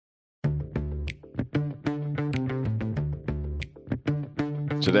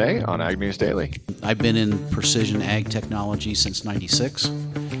Today on Ag News Daily. I've been in precision ag technology since '96,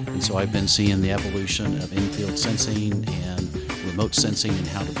 and so I've been seeing the evolution of in-field sensing and remote sensing and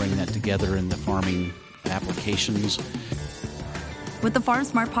how to bring that together in the farming applications. With the Farm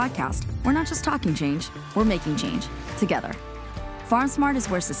Smart podcast, we're not just talking change, we're making change together. Farm Smart is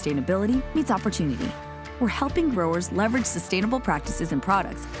where sustainability meets opportunity. We're helping growers leverage sustainable practices and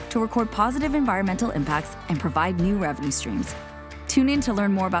products to record positive environmental impacts and provide new revenue streams. Tune in to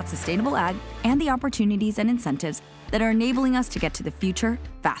learn more about sustainable ag and the opportunities and incentives that are enabling us to get to the future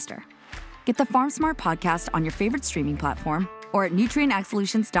faster. Get the Farm Smart podcast on your favorite streaming platform or at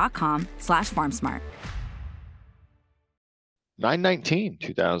nutrienagsolutions.com/farmsmart.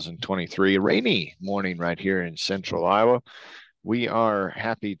 9/19/2023, a rainy morning right here in central Iowa. We are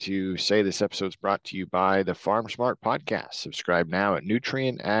happy to say this episode is brought to you by the Farm Smart podcast. Subscribe now at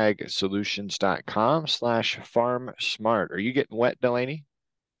nutrienagsolutions.com/farmsmart. Are you getting wet, Delaney?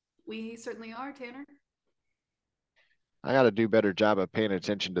 We certainly are, Tanner. I got to do a better job of paying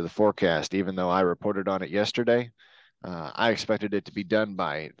attention to the forecast, even though I reported on it yesterday. I expected it to be done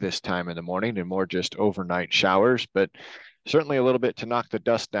by this time in the morning and more just overnight showers, but certainly a little bit to knock the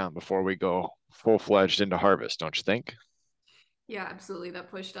dust down before we go full-fledged into harvest, don't you think? Yeah, absolutely. That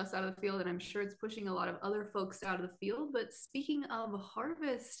pushed us out of the field, and I'm sure it's pushing a lot of other folks out of the field. But speaking of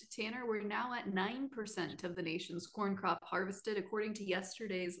harvest, Tanner, we're now at 9% of the nation's corn crop harvested, according to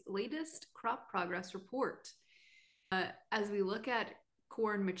yesterday's latest crop progress report. As we look at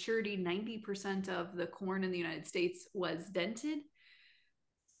corn maturity, 90% of the corn in the United States was dented,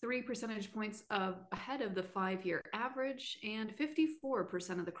 3 percentage points ahead of the 5-year average, and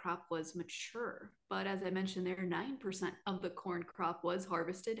 54% of the crop was mature. But as I mentioned there, 9% of the corn crop was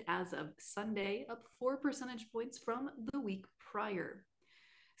harvested as of Sunday, up 4 percentage points from the week prior.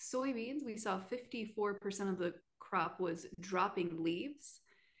 Soybeans, we saw 54% of the crop was dropping leaves.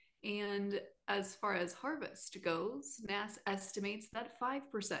 And as far as harvest goes, NASS estimates that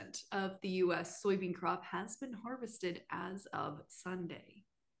 5% of the U.S. soybean crop has been harvested as of Sunday.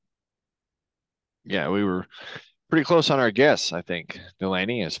 Yeah, we were pretty close on our guess, I think,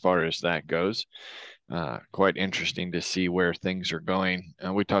 Delaney, as far as that goes. Quite interesting to see where things are going.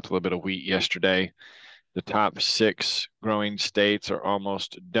 We talked a little bit of wheat yesterday. The top 6 growing states are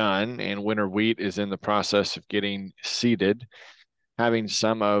almost done, and winter wheat is in the process of getting seeded, having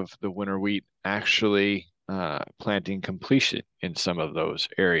some of the winter wheat actually planting completion in some of those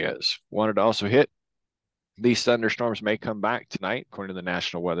areas. Wanted to also hit these thunderstorms may come back tonight, according to the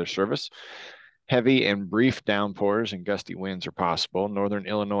National Weather Service. Heavy and brief downpours and gusty winds are possible. Northern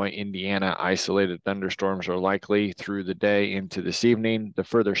Illinois, Indiana, isolated thunderstorms are likely through the day into this evening. The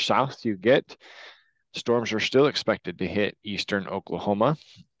further south you get, storms are still expected to hit eastern Oklahoma,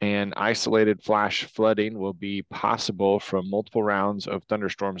 and isolated flash flooding will be possible from multiple rounds of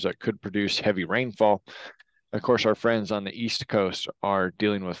thunderstorms that could produce heavy rainfall. Of course, our friends on the East Coast are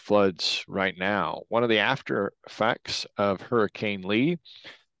dealing with floods right now. One of the after effects of Hurricane Lee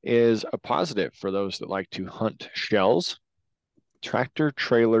is a positive for those that like to hunt shells. Tractor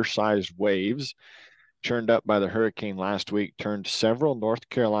trailer sized waves churned up by the hurricane last week turned several North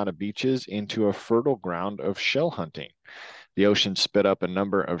Carolina beaches into a fertile ground of shell hunting. The ocean spit up a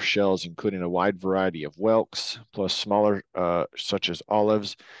number of shells, including a wide variety of whelks, plus smaller such as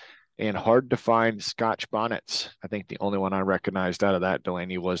olives, and hard to find Scotch bonnets. I think the only one I recognized out of that,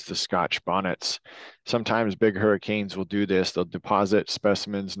 Delaney, was the Scotch bonnets. Sometimes big hurricanes will do this. They'll deposit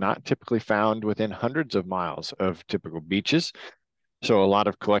specimens not typically found within hundreds of miles of typical beaches. So a lot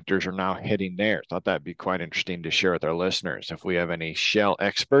of collectors are now heading there. Thought that'd be quite interesting to share with our listeners. If we have any shell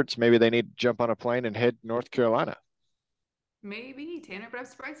experts, maybe they need to jump on a plane and head to North Carolina. Maybe, Tanner, but I'm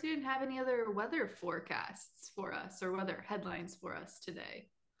surprised you didn't have any other weather forecasts for us or weather headlines for us today.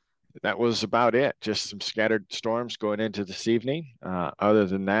 That was about it. Just some scattered storms going into this evening. Other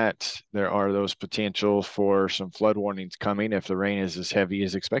than that, there are those potential for some flood warnings coming if the rain is as heavy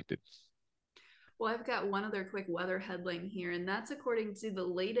as expected. Well, I've got one other quick weather headline here, and that's according to the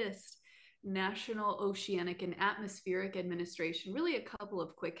latest National Oceanic and Atmospheric Administration. Really a couple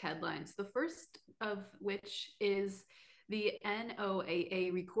of quick headlines. The first of which is the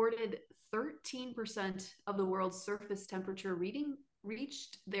NOAA recorded 13% of the world's surface temperature reading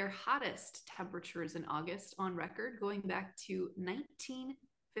reached their hottest temperatures in August on record, going back to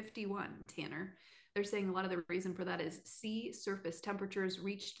 1951, Tanner. They're saying a lot of the reason for that is sea surface temperatures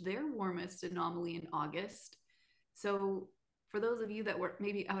reached their warmest anomaly in August. So for those of you that were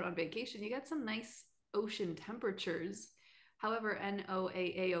maybe out on vacation, you got some nice ocean temperatures. However,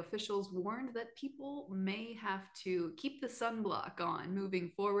 NOAA officials warned that people may have to keep the sunblock on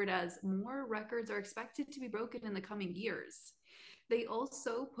moving forward as more records are expected to be broken in the coming years. They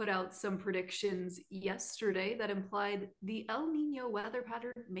also put out some predictions yesterday that implied the El Nino weather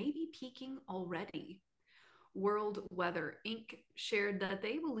pattern may be peaking already. World Weather Inc. shared that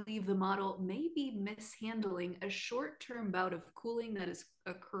they believe the model may be mishandling a short term bout of cooling that is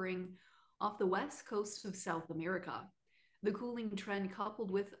occurring off the west coast of South America. The cooling trend,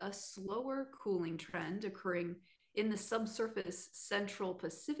 coupled with a slower cooling trend occurring in the subsurface central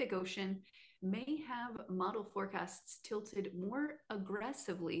Pacific Ocean, may have model forecasts tilted more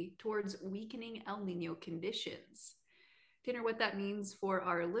aggressively towards weakening El Nino conditions. Tanner, what that means for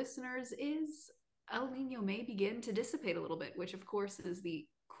our listeners is El Nino may begin to dissipate a little bit, which of course is the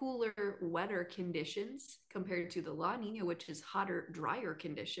cooler, wetter conditions compared to the La Nina, which is hotter, drier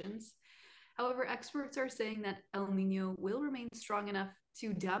conditions. However, experts are saying that El Nino will remain strong enough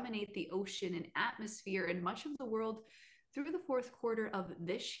to dominate the ocean and atmosphere in much of the world through the fourth quarter of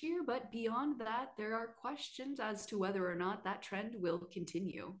this year. But beyond that, there are questions as to whether or not that trend will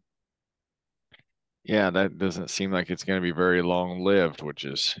continue. Yeah, that doesn't seem like it's going to be very long-lived, which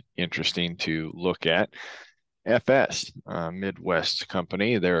is interesting to look at. FS, Midwest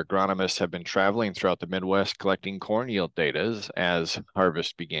company, their agronomists have been traveling throughout the Midwest collecting corn yield data as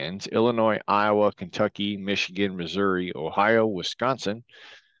harvest begins. Illinois, Iowa, Kentucky, Michigan, Missouri, Ohio, Wisconsin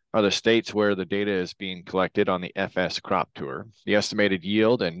are the states where the data is being collected on the FS crop tour. The estimated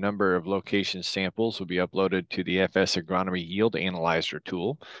yield and number of location samples will be uploaded to the FS Agronomy Yield Analyzer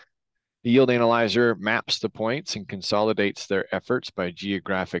tool. The yield analyzer maps the points and consolidates their efforts by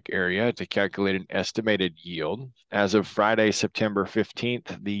geographic area to calculate an estimated yield. As of Friday, September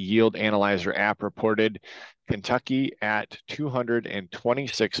 15th, the yield analyzer app reported Kentucky at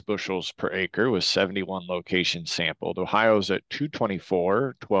 226 bushels per acre with 71 locations sampled. Ohio's at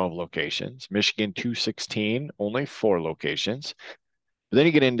 224, 12 locations. Michigan 216, only 4 locations. But then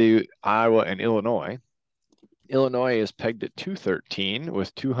you get into Iowa and Illinois. Illinois is pegged at 213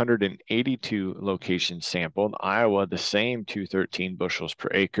 with 282 locations sampled. Iowa, the same 213 bushels per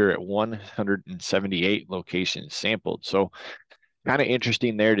acre at 178 locations sampled. So kind of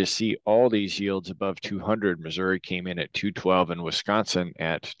interesting there to see all these yields above 200. Missouri came in at 212 and Wisconsin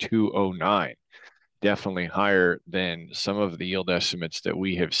at 209. Definitely higher than some of the yield estimates that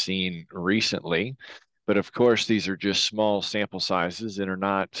we have seen recently. But of course, these are just small sample sizes and are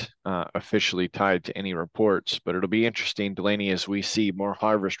not officially tied to any reports. But it'll be interesting, Delaney, as we see more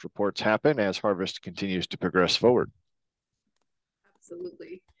harvest reports happen as harvest continues to progress forward.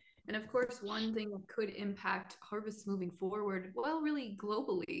 Absolutely. And of course, one thing that could impact harvests moving forward, well, really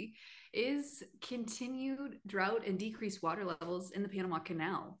globally, is continued drought and decreased water levels in the Panama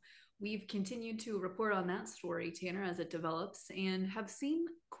Canal. We've continued to report on that story, Tanner, as it develops, and have seen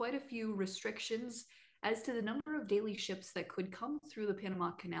quite a few restrictions as to the number of daily ships that could come through the Panama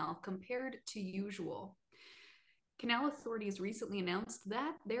Canal compared to usual. Canal authorities recently announced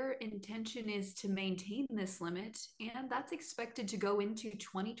that their intention is to maintain this limit, and that's expected to go into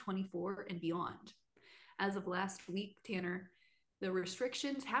 2024 and beyond. As of last week, Tanner, the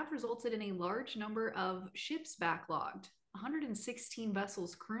restrictions have resulted in a large number of ships backlogged. 116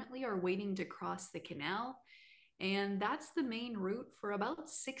 vessels currently are waiting to cross the canal, and that's the main route for about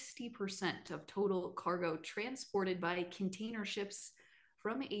 60% of total cargo transported by container ships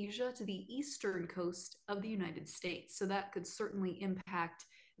from Asia to the eastern coast of the United States. So that could certainly impact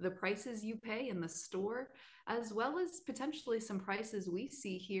the prices you pay in the store, as well as potentially some prices we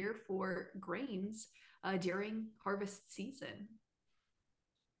see here for grains during harvest season.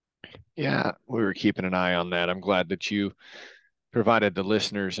 Yeah, we were keeping an eye on that. I'm glad that you provided the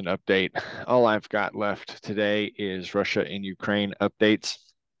listeners an update. All I've got left today is Russia and Ukraine updates.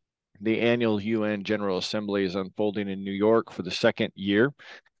 The annual UN General Assembly is unfolding in New York for the second year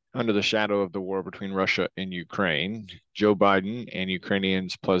under the shadow of the war between Russia and Ukraine. Joe Biden and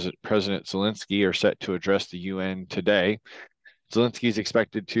Ukrainian's President Zelensky are set to address the UN today. Zelensky is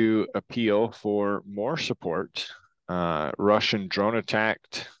expected to appeal for more support. Russian drone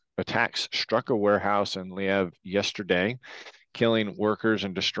attacks struck a warehouse in Lviv yesterday, killing workers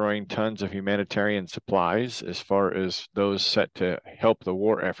and destroying tons of humanitarian supplies as far as those set to help the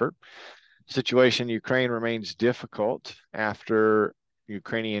war effort. Situation in Ukraine remains difficult after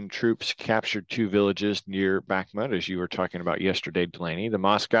Ukrainian troops captured 2 villages near Bakhmut, as you were talking about yesterday, Delaney. The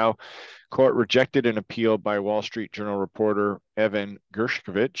Moscow court rejected an appeal by Wall Street Journal reporter Evan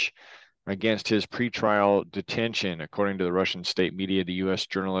Gershkovich against his pretrial detention. According to the Russian state media, the U.S.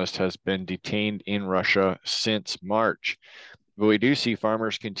 journalist has been detained in Russia since March. But we do see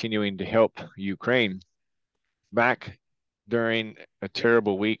farmers continuing to help Ukraine. Back during a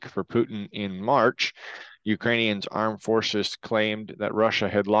terrible week for Putin in March, Ukrainians' armed forces claimed that Russia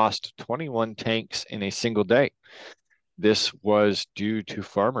had lost 21 tanks in a single day. This was due to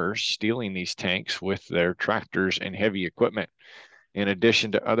farmers stealing these tanks with their tractors and heavy equipment. In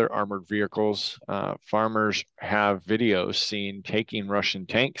addition to other armored vehicles, farmers have videos seen taking Russian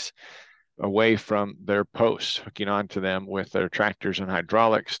tanks away from their posts, hooking onto them with their tractors and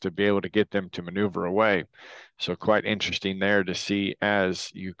hydraulics to be able to get them to maneuver away. So quite interesting there to see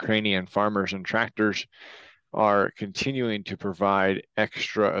as Ukrainian farmers and tractors are continuing to provide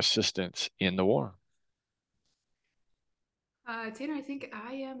extra assistance in the war. Tanner, I think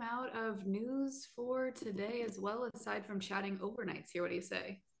I am out of news for today as well, aside from chatting overnights here. What do you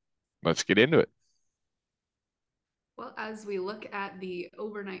say? Let's get into it. Well, as we look at the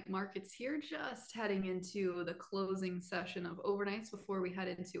overnight markets here, just heading into the closing session of overnights before we head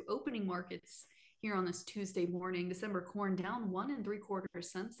into opening markets here on this Tuesday morning. December corn down 1 3/4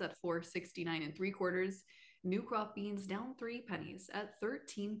 cents at 4.69 3/4. New crop beans down 3 pennies at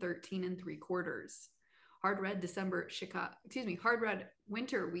 13.13 3/4. Hard red hard red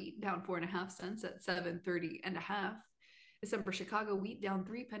winter wheat down 4.5 cents at 7.30 1/2. December Chicago wheat down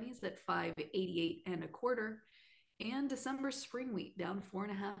 3 pennies at 5.88 1/4. And December spring wheat down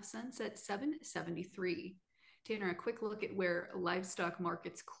 4.5 cents at 7.73. Tanner, a quick look at where livestock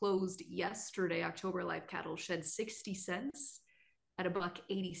markets closed yesterday. October live cattle shed 60 cents at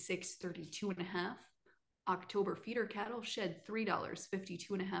 $1.8632 1/2. October feeder cattle shed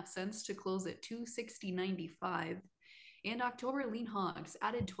 $3.52 1/2 to close at $2.6095. And October lean hogs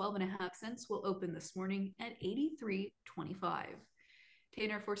added 12.5 cents, will open this morning at $83.25.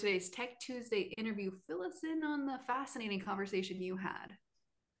 Tanner, for today's Tech Tuesday interview, fill us in on the fascinating conversation you had.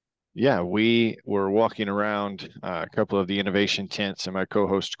 Yeah, we were walking around a couple of the innovation tents, and my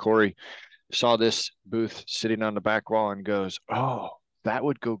co-host Corey saw this booth sitting on the back wall and goes, "Oh, that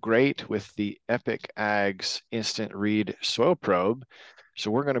would go great with the Epic Ag's instant read soil probe." So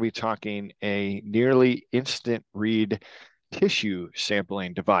we're going to be talking a nearly instant read tissue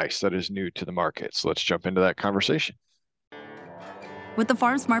sampling device that is new to the market. So let's jump into that conversation. With the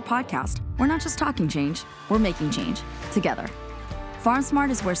Farm Smart podcast, we're not just talking change, we're making change together. Farm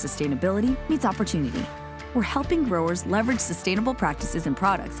Smart is where sustainability meets opportunity. We're helping growers leverage sustainable practices and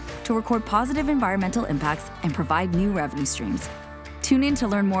products to record positive environmental impacts and provide new revenue streams. Tune in to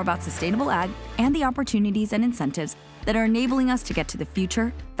learn more about sustainable ag and the opportunities and incentives that are enabling us to get to the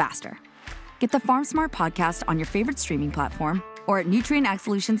future faster. Get the Farm Smart podcast on your favorite streaming platform or at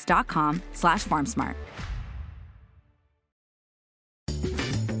nutrienagsolutions.com/farmsmart.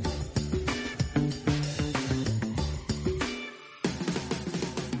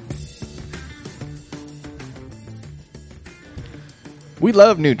 We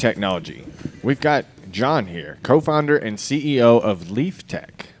love new technology. We've got John here, co-founder and CEO of Leaf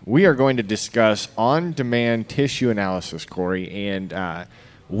Tech. We are going to discuss on-demand tissue analysis, Corey, and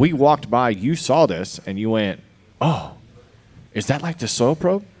we walked by, you saw this, and you went, "Oh, is that like the soil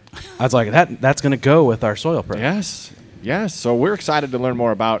probe?" I was like, that's going to go with our soil probe. Yes. So we're excited to learn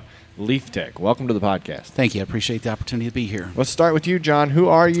more about Leaf Tech. Welcome to the podcast. Thank you. I appreciate the opportunity to be here. Let's start with you, John. Who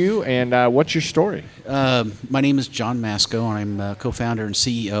are you, and what's your story? My name is John Mascoe, and I'm co-founder and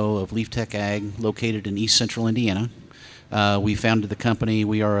CEO of Leaf Tech Ag, located in East Central Indiana. We founded the company.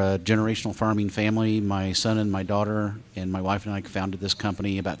 We are a generational farming family. My son and my daughter and my wife and I founded this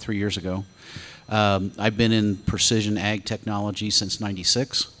company about 3 years ago. I've been in precision ag technology since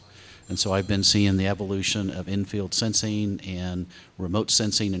 '96. And so I've been seeing the evolution of in-field sensing and remote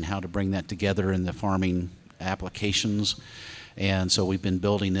sensing and how to bring that together in the farming applications. And so we've been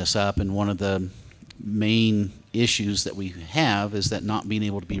building this up. And one of the main issues that we have is that not being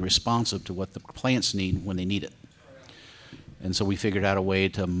able to be responsive to what the plants need when they need it. And so we figured out a way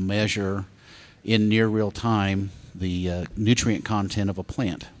to measure in near real time the nutrient content of a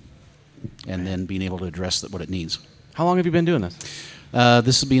plant and then being able to address what it needs. How long have you been doing this?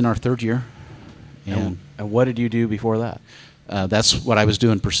 This will be in our third year. And what did you do before that? That's what I was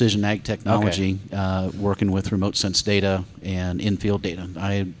doing, precision ag technology, working with remote sense data and in-field data.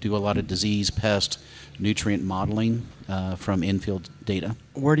 I do a lot of disease, pest, nutrient modeling from in-field data.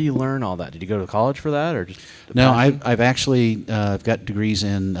 Where do you learn all that? Did you go to college for that, or just? No, I've actually I've got degrees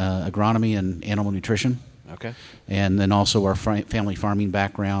in agronomy and animal nutrition. Okay. And then also our family farming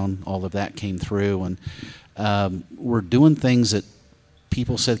background, all of that came through, and we're doing things that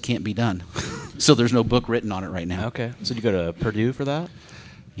people said can't be done. So there's no book written on it right now. Okay. So did you go to Purdue for that?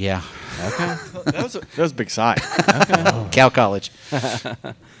 Yeah. Okay. that was a big sigh. Okay. Cal College.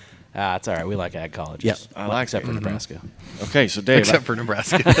 It's all right. We like ag colleges. Yep. I like except it. for Nebraska. Okay, so Dave. Except for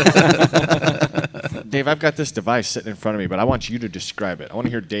Nebraska. Dave, I've got this device sitting in front of me, but I want you to describe it. I want to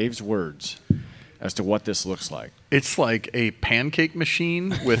hear Dave's words. as to what this looks like. It's like a pancake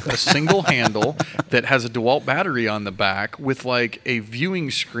machine with a single handle that has a DeWalt battery on the back with like a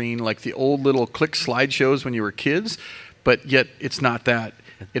viewing screen like the old little click slideshows when you were kids, but yet it's not that.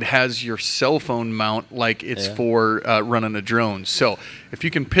 It has your cell phone mount like it's for running a drone. So if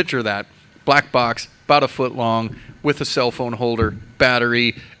you can picture that, black box, about a foot long, with a cell phone holder,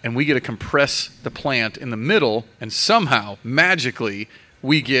 battery, and we get to compress the plant in the middle, and somehow, magically,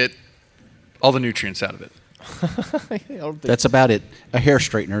 we get all the nutrients out of it. That's about it. A hair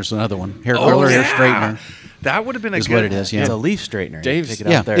straightener is another one. Hair curler, hair straightener. That would have been a is good what it is. Yeah, It's a leaf straightener. Dave's- Take it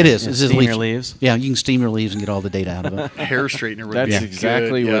yeah, out there. it is. and It's just steam leaf- your leaves. Yeah, you can steam your leaves and get all the data out of it. hair straightener would That's be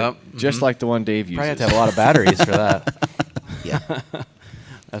exactly good. what, just like the one Dave uses. Probably have to have a lot of batteries for that. Yeah. That's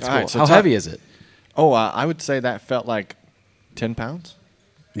All cool. right, so How talk- heavy is it? Oh, I would say that felt like 10 pounds?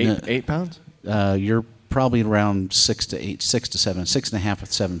 No. 8 pounds? You're probably around 6 to 8, 6 to 7, 6.5 to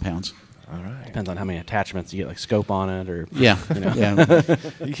 7 pounds. All right. Depends on how many attachments you get, like scope on it, or Yeah, yeah.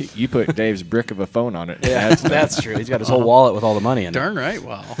 You put Dave's brick of a phone on it. Yeah, that's true. He's got his whole wallet with all the money in it. Darn right.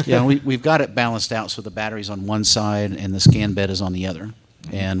 Wow. Yeah, we've got it balanced out so the battery's on one side and the scan bed is on the other.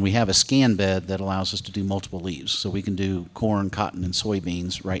 And we have a scan bed that allows us to do multiple leaves. So we can do corn, cotton, and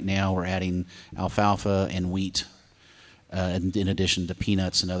soybeans. Right now we're adding alfalfa and wheat, in addition to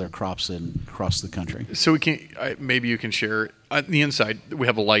peanuts and other crops across the country. So we can maybe you can share the inside. We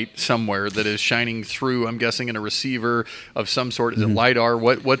have a light somewhere that is shining through. I'm guessing in a receiver of some sort. Is it LiDAR?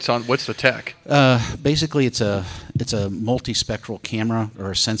 What's the tech? Basically, it's a multispectral camera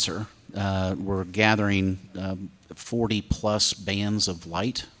or a sensor. We're gathering 40 plus bands of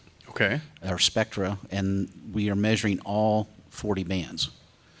light, Okay. or spectra, and we are measuring all 40 bands.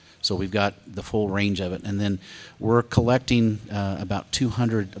 So we've got the full range of it, and then we're collecting about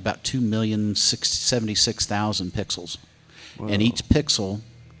 2,076,000 pixels, and each pixel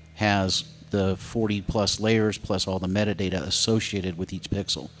has the 40 plus layers plus all the metadata associated with each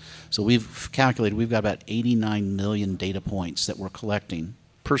pixel. So we've calculated we've got about 89 million data points that we're collecting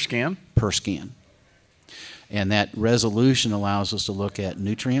Per scan? per scan. And that resolution allows us to look at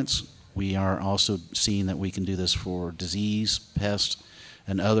nutrients. We are also seeing that we can do this for disease, pest,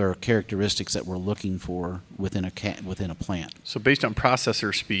 and other characteristics that we're looking for within a plant. So based on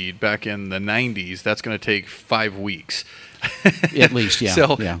processor speed back in the 90s, that's going to take 5 weeks. At least, yeah.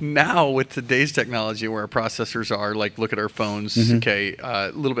 So yeah. now with today's technology where our processors are, like look at our phones, okay,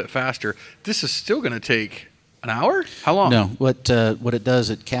 a little bit faster, this is still going to take an hour? How long? No, what it does,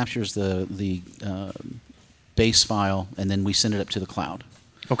 it captures the base file, and then we send it up to the cloud.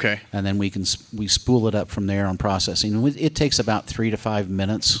 Okay. And then we spool it up from there on processing. It takes about 3 to 5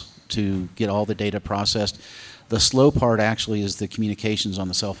 minutes to get all the data processed. The slow part actually is the communications on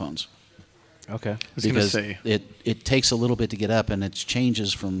the cell phones. Okay. I was going to Because say. it takes a little bit to get up, and it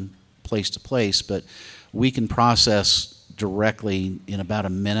changes from place to place, but we can process directly in about a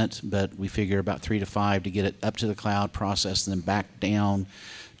minute, but we figure about 3 to 5 to get it up to the cloud, process, and then back down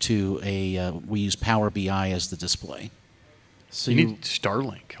to we use Power BI as the display. So You need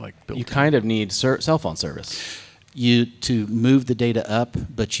Starlink, like built you in. kind of need cell phone service. To move the data up,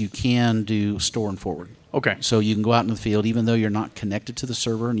 but you can do store and forward. Okay. So you can go out in the field, even though you're not connected to the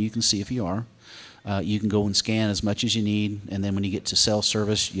server, and you can see if you are. You can go and scan as much as you need, and then when you get to cell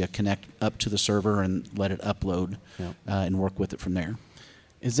service, you connect up to the server and let it upload and work with it from there.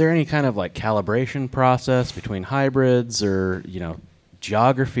 Is there any kind of like calibration process between hybrids or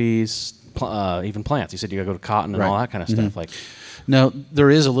geographies, even plants? You said you got to go to cotton and all that kind of stuff. Like, No, there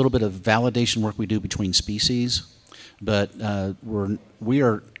is a little bit of validation work we do between species, but we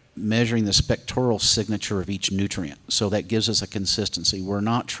are measuring the spectral signature of each nutrient, so that gives us a consistency. We're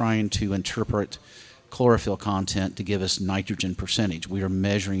not trying to interpret chlorophyll content to give us nitrogen percentage. We are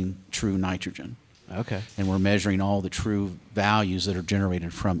measuring true nitrogen. okay. And we're measuring all the true values that are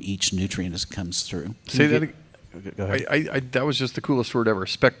generated from each nutrient as it comes through. Say that again. Go ahead. I that was just the coolest word ever.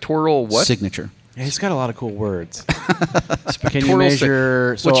 Spectoral what? Signature. Yeah, he's got a lot of cool words. Can you Spectoral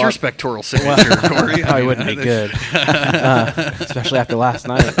measure? What's your spectoral signature, Corey? Probably wouldn't be good, especially after last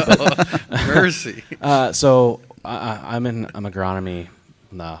night. But, Mercy. so I'm an agronomy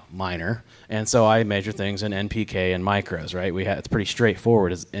minor, and so I measure things in NPK and micros. Right? It's pretty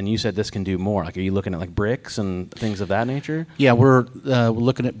straightforward. And you said this can do more. Like, are you looking at like bricks and things of that nature? Yeah, we're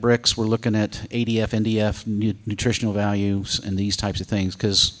looking at bricks. We're looking at ADF, NDF, nutritional values, and these types of things,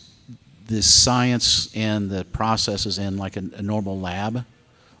 because the science and the processes in like a normal lab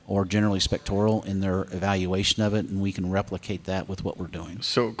or generally spectoral in their evaluation of it, and we can replicate that with what we're doing.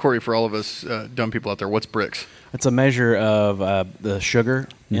 So, Corey, for all of us dumb people out there, what's bricks? It's a measure of the sugar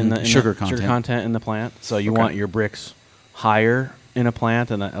in the Sugar content. in the plant. So you want your bricks higher in a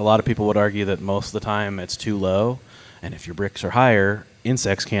plant, and a lot of people would argue that most of the time it's too low. And if your Brix are higher,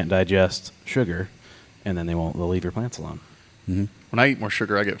 insects can't digest sugar, and then they'll leave your plants alone. Mm-hmm. When I eat more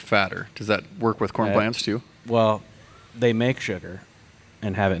sugar, I get fatter. Does that work with corn plants too? Well, they make sugar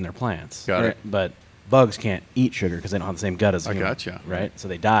and have it in their plants. Got it. But bugs can't eat sugar because they don't have the same gut as I humans, gotcha. right? So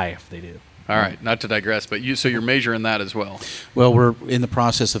they die if they do. All right, not to digress, but so you're measuring that as well. Well, we're in the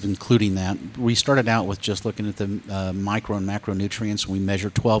process of including that. We started out with just looking at the micro and macronutrients. We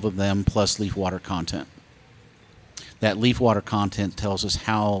measured 12 of them plus leaf water content. That leaf water content tells us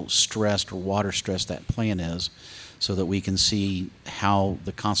how stressed or water stressed that plant is, so that we can see how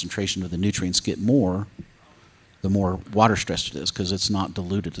the concentration of the nutrients get more the more water stressed it is, because it's not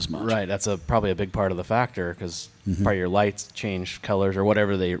diluted as much. Right, that's probably a big part of the factor, because probably your lights change colors or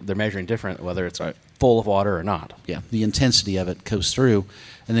whatever they're measuring different, whether it's full of water or not. Yeah, the intensity of it goes through.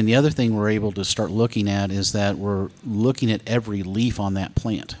 And then the other thing we're able to start looking at is that we're looking at every leaf on that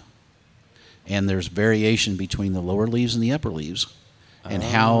plant. And there's variation between the lower leaves and the upper leaves, and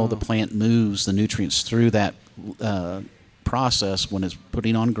how the plant moves the nutrients through that process when it's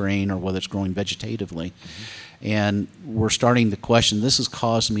putting on grain or whether it's growing vegetatively. And we're starting to question, this has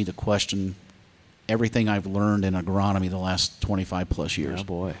caused me to question everything I've learned in agronomy the last 25 plus years. Oh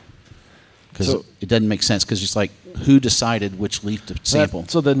boy. Because it doesn't make sense, because it's like, who decided which leaf to sample?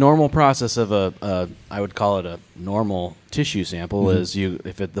 So the normal process of I would call it a normal tissue sample is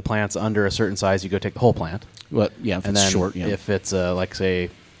if the plant's under a certain size, you go take the whole plant. Well, yeah, if and it's then short. Yeah. If it's like,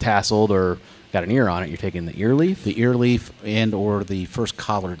 say, tasseled or got an ear on it, you're taking the ear leaf? The ear leaf and or the first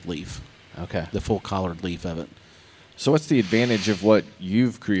collared leaf. Okay. The full collared leaf of it. So what's the advantage of what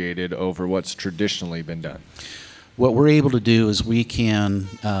you've created over what's traditionally been done? What we're able to do is we can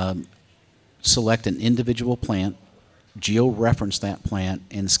select an individual plant, georeference that plant,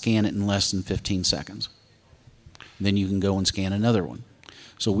 and scan it in less than 15 seconds. Then you can go and scan another one.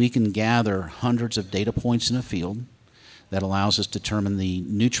 So we can gather hundreds of data points in a field that allows us to determine the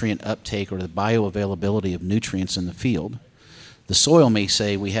nutrient uptake or the bioavailability of nutrients in the field. The soil may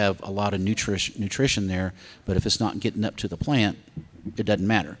say we have a lot of nutrition there, but if it's not getting up to the plant, it doesn't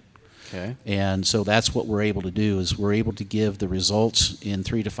matter. Okay. And so that's what we're able to do, is we're able to give the results in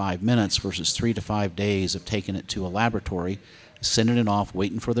 3 to 5 minutes versus 3 to 5 days of taking it to a laboratory, sending it off,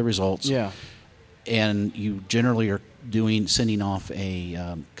 waiting for the results. Yeah. And you generally are sending off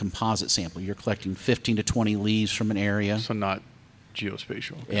a composite sample. You're collecting 15 to 20 leaves from an area. So not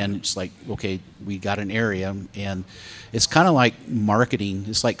geospatial. And it's like, okay, we got an area, and it's kind of like marketing.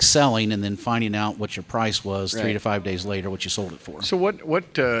 It's like selling and then finding out what your price was 3 to 5 days later, what you sold it for. So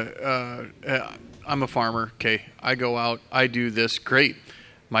I'm a farmer. Okay, I go out, I do this. Great,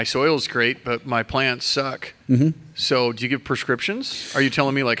 my soil's great, but my plants suck. Mm-hmm. So do you give prescriptions? Are you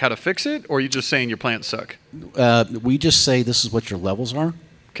telling me like how to fix it, or are you just saying your plants suck? We just say this is what your levels are.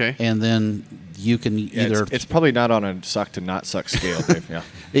 Okay. And then you can either... It's probably not on a suck to not suck scale, Dave.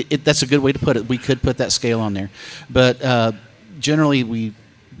 Yeah. That's a good way to put it. We could put that scale on there. But generally, we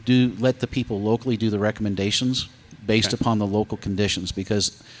do let the people locally do the recommendations based upon the local conditions,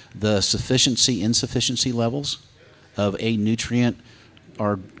 because the sufficiency, insufficiency levels of a nutrient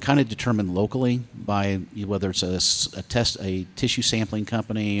are kind of determined locally by whether it's a tissue sampling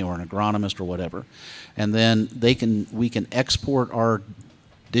company or an agronomist or whatever. And then we can export our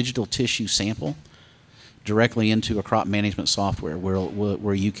digital tissue sample directly into a crop management software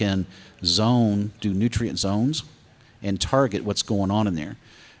where you can do nutrient zones and target what's going on in there.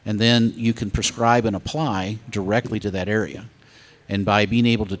 And then you can prescribe and apply directly to that area. And by being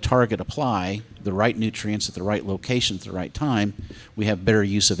able to apply the right nutrients at the right location at the right time, we have better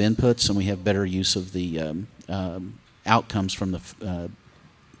use of inputs, and we have better use of the outcomes from the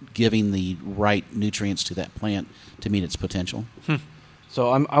giving the right nutrients to that plant to meet its potential. So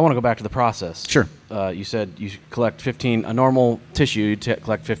I want to go back to the process. Sure. You said you collect 15, a normal tissue, you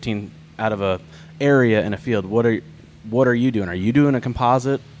collect 15 out of a area in a field. What are you doing? Are you doing a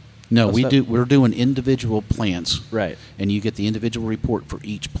composite? No, we're doing individual plants. Right. And you get the individual report for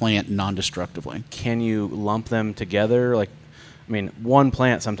each plant non-destructively. Can you lump them together? Like, I mean, one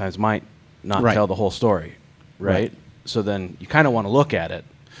plant sometimes might not tell the whole story, right? So then you kind of want to look at it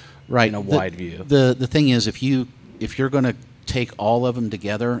in a wide view. The thing is, if you're going to take all of them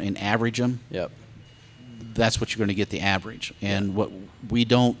together and average them, that's what you're going to get, the average. And what we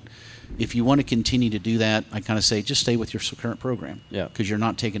don't, if you want to continue to do that, I kind of say just stay with your current program, because you're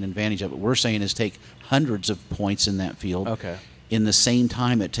not taking advantage of it. What we're saying is take hundreds of points in that field in the same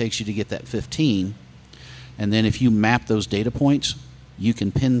time it takes you to get that 15, and then if you map those data points, you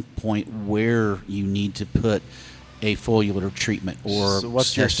can pinpoint where you need to put a foliar treatment or so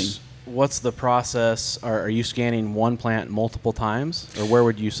what's testing. what's the process? Are you scanning one plant multiple times, or where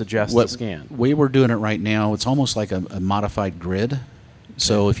would you suggest to scan? We were doing it right now. It's almost like a modified grid.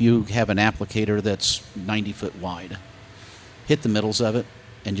 So if you have an applicator that's 90 foot wide, hit the middles of it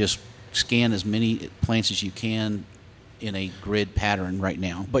and just scan as many plants as you can in a grid pattern right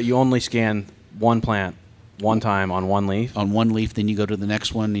now. But you only scan one plant one time on one leaf? On one leaf, then you go to the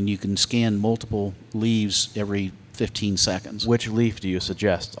next one, and you can scan multiple leaves every 15 seconds. Which leaf do you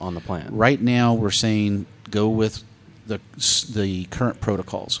suggest on the plant? Right now, we're saying go with the current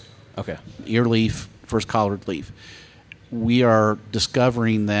protocols. Okay. Ear leaf, first collared leaf. We are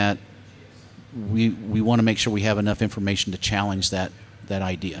discovering that we want to make sure we have enough information to challenge that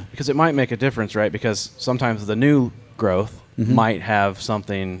idea. Because it might make a difference, right? Because sometimes the new growth might have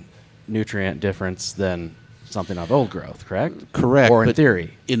something nutrient difference than something of old growth, correct? Correct. Or in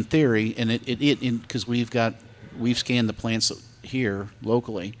theory. In theory, and because we've scanned the plants here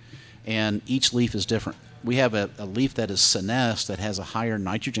locally, and each leaf is different. We have a leaf that is senesced that has a higher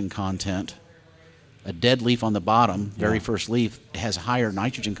nitrogen content. A dead leaf on the bottom, very first leaf, has higher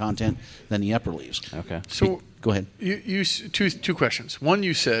nitrogen content than the upper leaves. Okay. So go ahead. Two questions. One,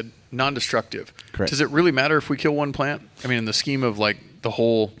 you said non-destructive. Correct. Does it really matter if we kill one plant? I mean, in the scheme of like the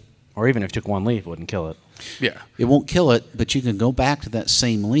whole. Or even if you took one leaf, it wouldn't kill it. Yeah. It won't kill it, but you can go back to that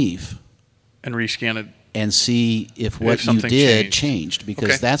same leaf And rescan it. and see if what you something did changed. because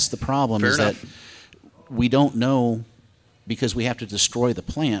Okay. that's the problem. Fair is enough. that we don't know because we have to destroy the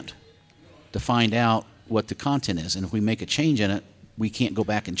plant to find out what the content is, and if we make a change in it, we can't go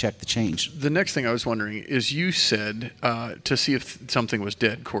back and check the change. The next thing I was wondering is you said to see if something was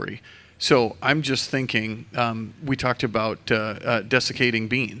dead, Corey. So I'm just thinking, we talked about desiccating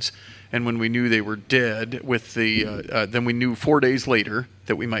beans. And when we knew they were dead, with the then we knew 4 days later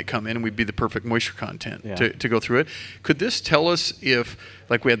that we might come in and we'd be the perfect moisture content to go through it. Could this tell us if,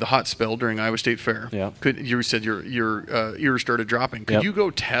 like we had the hot spell during Iowa State Fair? Yeah. You said your ears started dropping. Could Yep. you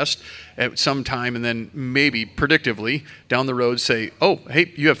go test at some time and then maybe predictively down the road say, oh,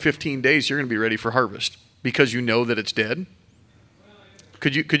 hey, you have 15 days, you're going to be ready for harvest because you know that it's dead?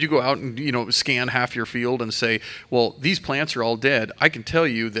 Could you go out and scan half your field and say, well, these plants are all dead. I can tell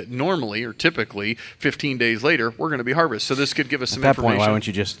you that normally or typically 15 days later we're going to be harvested. So this could give us some At that information. point, why wouldn't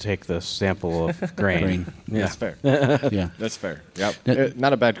you just take the sample of grain? Yeah. That's fair. Yeah. That's fair. Yep.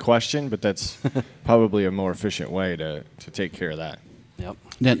 Not a bad question, but that's probably a more efficient way to take care of that. Yep.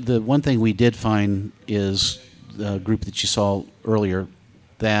 Now, the one thing we did find is the group that you saw earlier,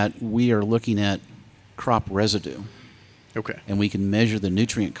 that we are looking at crop residue. Okay. And we can measure the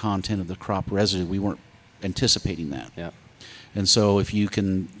nutrient content of the crop residue. We weren't anticipating that. Yeah. And so if you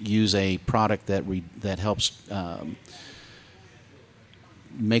can use a product that helps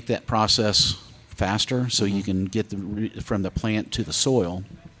make that process faster, so you can get from the plant to the soil,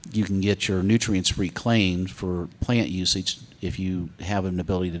 you can get your nutrients reclaimed for plant usage if you have an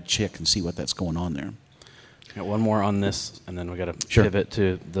ability to check and see what that's going on there. Got one more on this, and then we got to Sure. pivot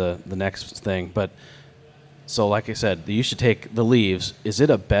to the next thing. But so, like I said, you should take the leaves. Is it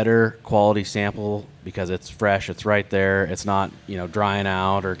a better quality sample because it's fresh, it's right there, it's not drying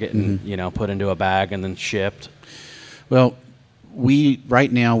out or getting put into a bag and then shipped? Well,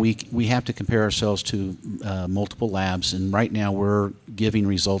 right now we have to compare ourselves to multiple labs, and right now we're giving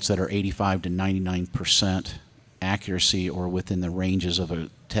results that are 85 to 99% accuracy or within the ranges of a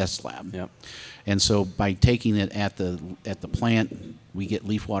test lab. Yep. And so by taking it at the plant, we get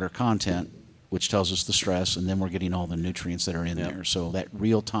leaf water content, which tells us the stress, and then we're getting all the nutrients that are in there. So that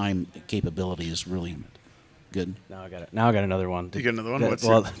real-time capability is really good. Now I got it. Now I got another one. You got another one?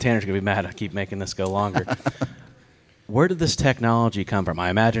 Well, Tanner's gonna be mad. I keep making this go longer. Where did this technology come from? I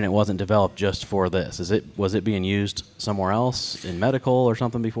imagine it wasn't developed just for this. Was it being used somewhere else in medical or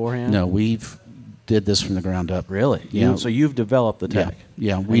something beforehand? No, we've did this from the ground up. Really? Yeah. So you've developed the tech.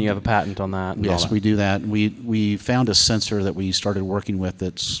 Yeah. And you have a patent on that. And all Yes, that. we do that. We found a sensor that we started working with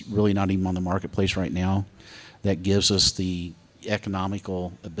that's really not even on the marketplace right now, that gives us the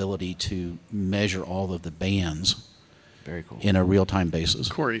economical ability to measure all of the bands. Very cool. In a real-time basis.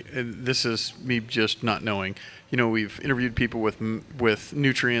 Corey, and this is me just not knowing. We've interviewed people with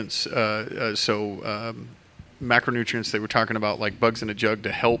nutrients, macronutrients. They were talking about like bugs in a jug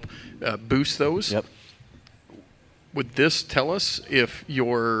to help boost those. Yep. Would this tell us if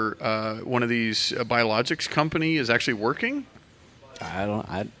your one of these biologics company is actually working?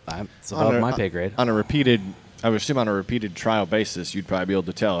 It's above my pay grade. I would assume on a repeated trial basis, you'd probably be able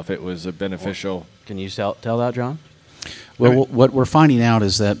to tell if it was a beneficial. Can you tell that, John? Well, what we're finding out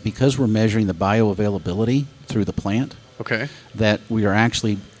is that because we're measuring the bioavailability through the plant, Okay. that we are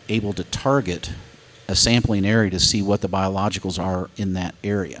actually able to target a sampling area to see what the biologicals are in that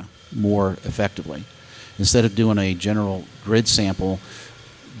area. more effectively. Instead of doing a general grid sample,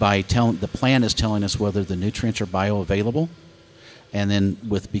 the plan is telling us whether the nutrients are bioavailable, and then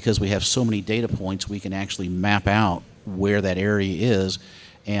because we have so many data points, we can actually map out where that area is.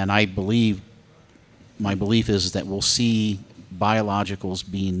 And my belief is that we'll see biologicals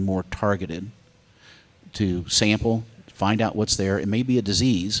being more targeted to sample, find out what's there. It may be a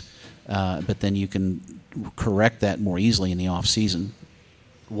disease, but then you can correct that more easily in the off season.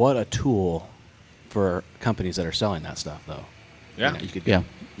 What a tool for companies that are selling that stuff, though. Yeah. You could get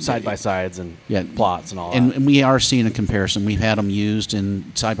side by sides and plots and all that. And we are seeing a comparison. We've had them used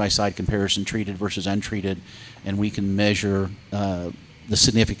in side by side comparison, treated versus untreated, and we can measure the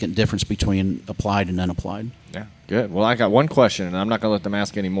significant difference between applied and unapplied. Yeah, good. Well, I got one question, and I'm not going to let them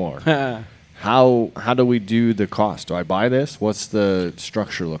ask any more. How do we do the cost? Do I buy this? What's the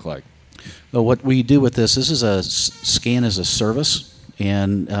structure look like? Well, what we do with this is a scan as a service,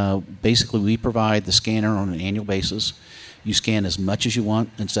 and basically we provide the scanner on an annual basis. You scan as much as you want.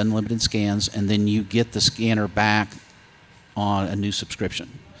 It's unlimited scans, and then you get the scanner back on a new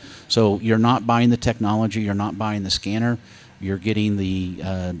subscription. So you're not buying the technology, you're not buying the scanner, you're getting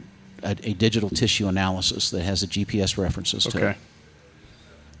a digital tissue analysis that has the GPS references to it.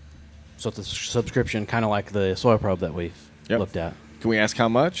 So it's a subscription, kind of like the soil probe that we've looked at. Can we ask how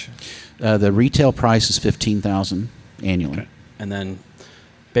much? The retail price is $15,000 annually. Okay. And then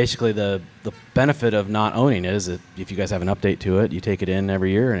basically the benefit of not owning it is that if you guys have an update to it, you take it in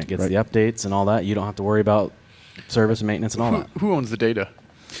every year and it gets the updates and all that. You don't have to worry about service and maintenance and all that. Who owns the data?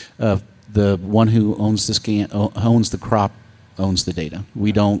 The one who owns the owns the crop owns the data.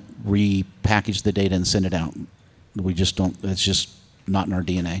 We don't repackage the data and send it out. We just don't. It's just not in our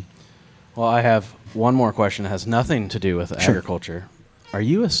DNA. Well, I have one more question that has nothing to do with agriculture. Are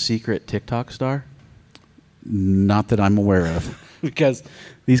you a secret TikTok star? Not that I'm aware of. Because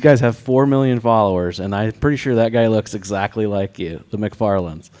these guys have 4 million followers, and I'm pretty sure that guy looks exactly like you, the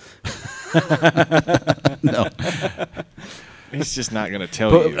McFarlands. No. He's just not going to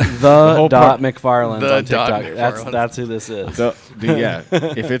tell you. The dot McFarlands on TikTok. McFarlands. That's who this is.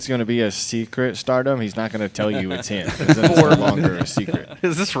 If it's going to be a secret stardom, he's not going to tell you it's him. Because then it's no longer a secret.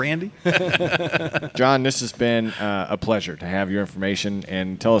 Is this Randy? John, this has been a pleasure to have your information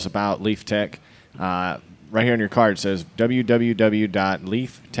and tell us about Leaf Tech. Right here on your card it says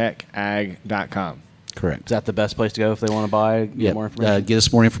www.leaftechag.com. Correct. Is that the best place to go if they want to buy, get more information? Get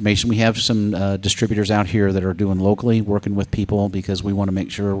us more information. We have some distributors out here that are doing locally, working with people because we want to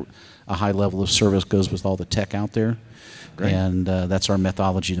make sure a high level of service goes with all the tech out there. Great. And that's our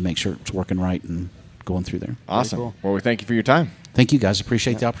methodology to make sure it's working right and going through there. Awesome. Cool. Well, we thank you for your time. Thank you, guys.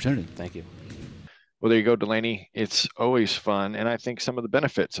 Appreciate the opportunity. Thank you. Well, there you go, Delaney. It's always fun. And I think some of the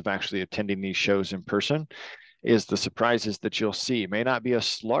benefits of actually attending these shows in person is the surprises that you'll see. It may not be a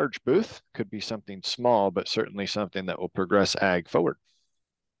large booth, could be something small, but certainly something that will progress ag forward.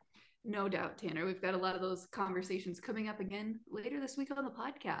 No doubt, Tanner. We've got a lot of those conversations coming up again later this week on the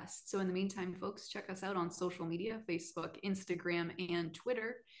podcast. So in the meantime, folks, check us out on social media, Facebook, Instagram, and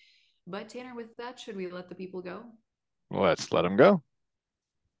Twitter. But Tanner, with that, should we let the people go? Let's let them go.